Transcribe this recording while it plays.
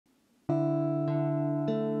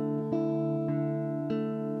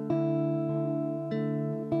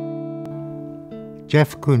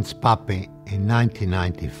Jeff Koons' puppy in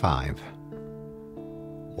 1995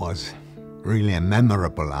 was really a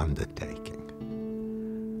memorable undertaking.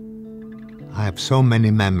 I have so many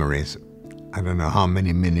memories, I don't know how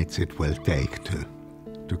many minutes it will take to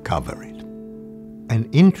cover it. And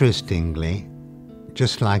interestingly,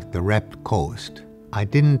 just like the Rep Coast, I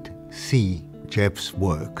didn't see Jeff's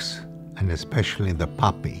works, and especially the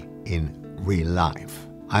puppy, in real life.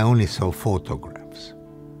 I only saw photographs.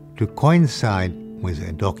 To coincide with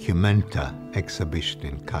a documenta exhibition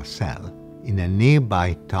in Kassel, in a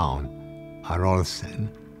nearby town, Arolsen,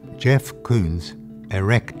 Jeff Koons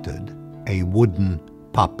erected a wooden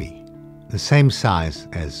puppy, the same size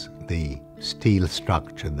as the steel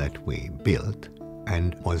structure that we built,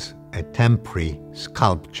 and was a temporary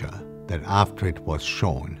sculpture that after it was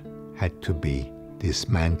shown had to be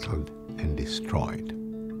dismantled and destroyed.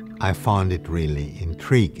 I found it really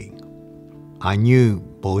intriguing. I knew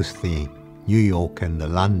both the New York and the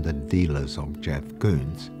London dealers of Jeff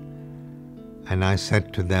Koons, and I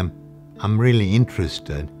said to them, I'm really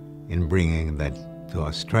interested in bringing that to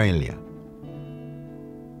Australia.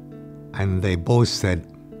 And they both said,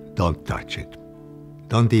 don't touch it.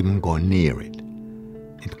 Don't even go near it.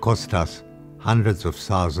 It cost us hundreds of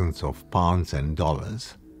thousands of pounds and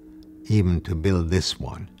dollars even to build this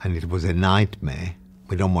one, and it was a nightmare.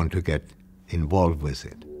 We don't want to get involved with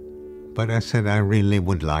it. But I said I really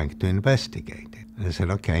would like to investigate it. And I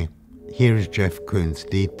said, okay, here's Jeff Koons'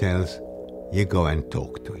 details. You go and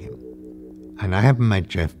talk to him. And I haven't met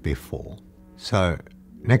Jeff before. So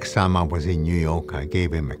next time I was in New York, I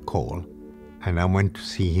gave him a call, and I went to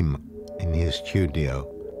see him in his studio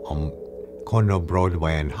on corner of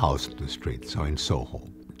Broadway and Houston Street, so in Soho.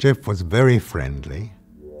 Jeff was very friendly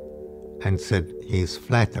and said he's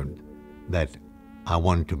flattered that I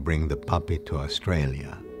want to bring the puppy to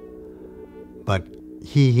Australia. But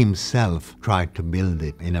he himself tried to build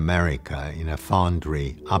it in America in a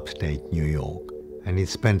foundry upstate New York, and he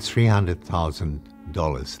spent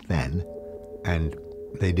 $300,000 then, and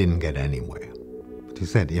they didn't get anywhere. But he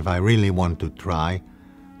said, if I really want to try,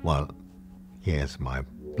 well, here's my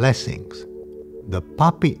blessings. The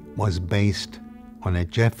puppy was based on a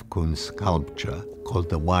Jeff Koons sculpture called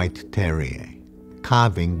the White Terrier,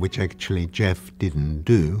 carving which actually Jeff didn't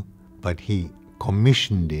do, but he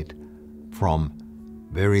commissioned it from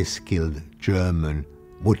very skilled German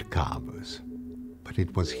wood carvers. But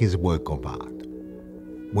it was his work of art,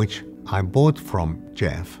 which I bought from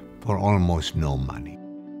Jeff for almost no money.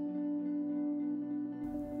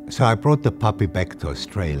 So I brought the puppy back to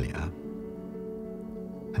Australia,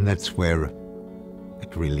 and that's where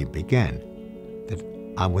it really began. That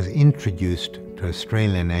I was introduced to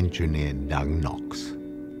Australian engineer Doug Knox.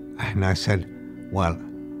 And I said, well,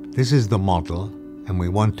 this is the model, and we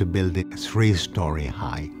want to build it 3-story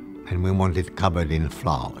high, and we want it covered in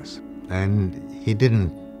flowers. And he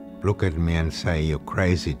didn't look at me and say, you're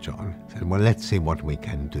crazy, John. He said, well, let's see what we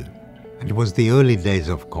can do. And it was the early days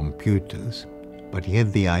of computers, but he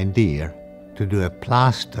had the idea to do a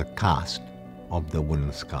plaster cast of the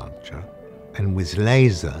wooden sculpture, and with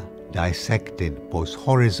laser dissected both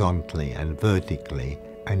horizontally and vertically,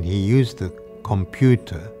 and he used the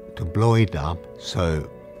computer to blow it up so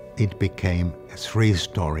it became a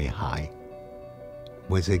 3-story high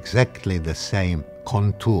with exactly the same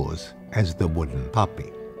contours as the wooden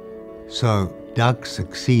puppy. So Doug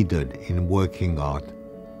succeeded in working out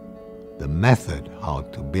the method how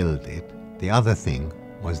to build it. The other thing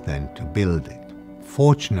was then to build it.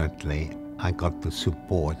 Fortunately, I got the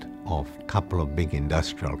support of a couple of big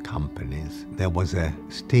industrial companies. There was a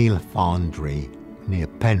steel foundry near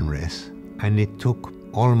Penrith, and it took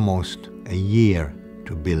almost a year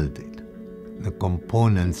to build it. The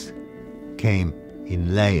components came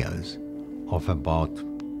in layers of about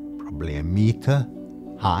probably a meter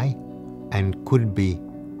high and could be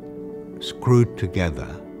screwed together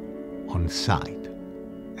on site.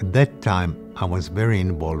 At that time, I was very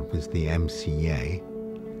involved with the MCA,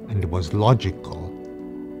 and it was logical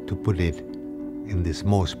to put it in this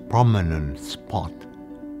most prominent spot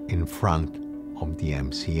in front of the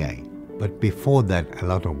MCA. But before that, a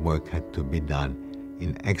lot of work had to be done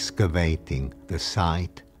in excavating the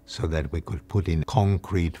site so that we could put in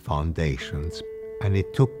concrete foundations. And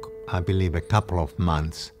it took, I believe, a couple of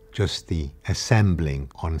months, just the assembling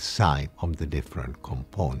on site of the different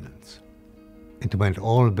components. It went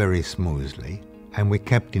all very smoothly, and we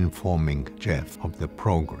kept informing Jeff of the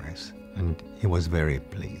progress, and he was very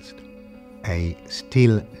pleased. A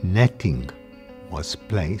steel netting was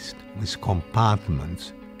placed with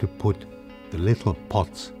compartments to put the little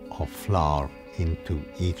pots of flour into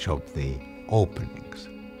each of the openings.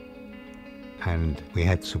 and we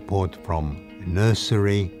had support from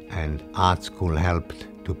nursery, and art school helped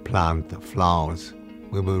to plant the flowers.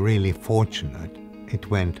 We were really fortunate. It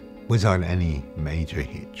went without any major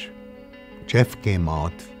hitch. Jeff came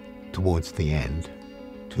out towards the end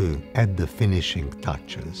to add the finishing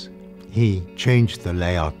touches. He changed the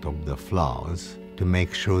layout of the flowers to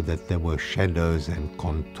make sure that there were shadows and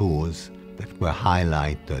contours that were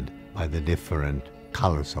highlighted by the different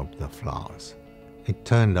colors of the flowers. It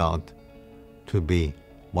turned out to be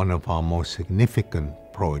one of our most significant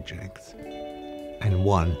projects, and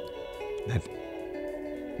one that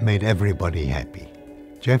made everybody happy.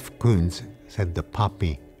 Jeff Koons said the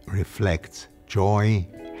puppy reflects joy,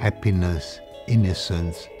 happiness,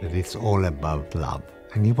 innocence, that it's all about love.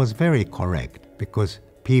 And he was very correct, because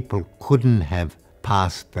people couldn't have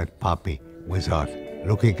passed that puppy without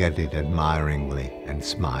looking at it admiringly and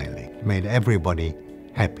smiling. It made everybody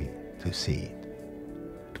happy to see it.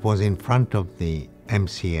 It was in front of the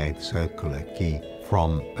MC8 Circular Quay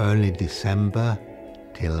from early December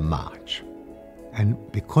till March.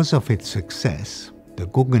 And because of its success, the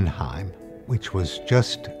Guggenheim, which was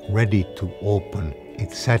just ready to open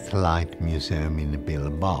its satellite museum in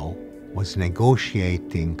Bilbao, was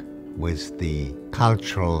negotiating with the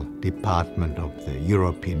cultural department of the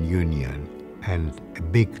European Union and a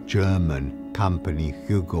big German company,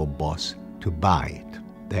 Hugo Boss, to buy it.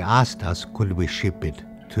 They asked us, could we ship it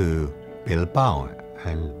to Bilbao?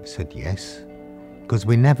 And we said yes, because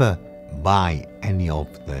we never buy any of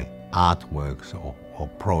the artworks or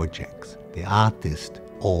projects. The artist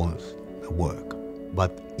owns the work.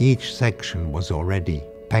 But each section was already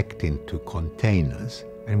packed into containers,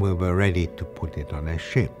 and we were ready to put it on a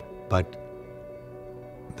ship. But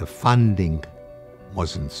the funding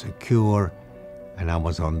wasn't secure, and I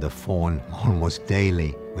was on the phone almost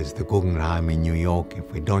daily with the Guggenheim in New York.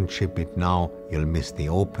 If we don't ship it now, you'll miss the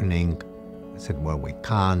opening. I said, well, we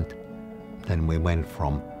can't. Then we went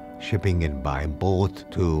from shipping it by boat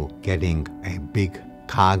to getting a big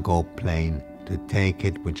cargo plane to take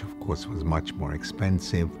it, which of course was much more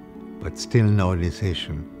expensive, but still no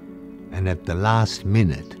decision. And at the last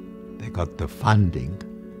minute, they got the funding,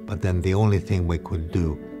 but then the only thing we could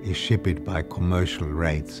do is ship it by commercial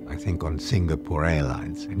rates, I think on Singapore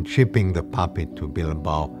Airlines. And shipping the puppy to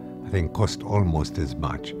Bilbao, I think, cost almost as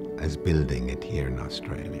much as building it here in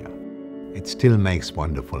Australia. It still makes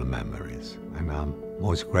wonderful memories, and I'm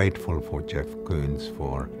most grateful for Jeff Koons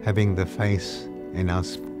for having the faith in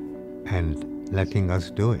us and letting us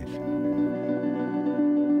do it.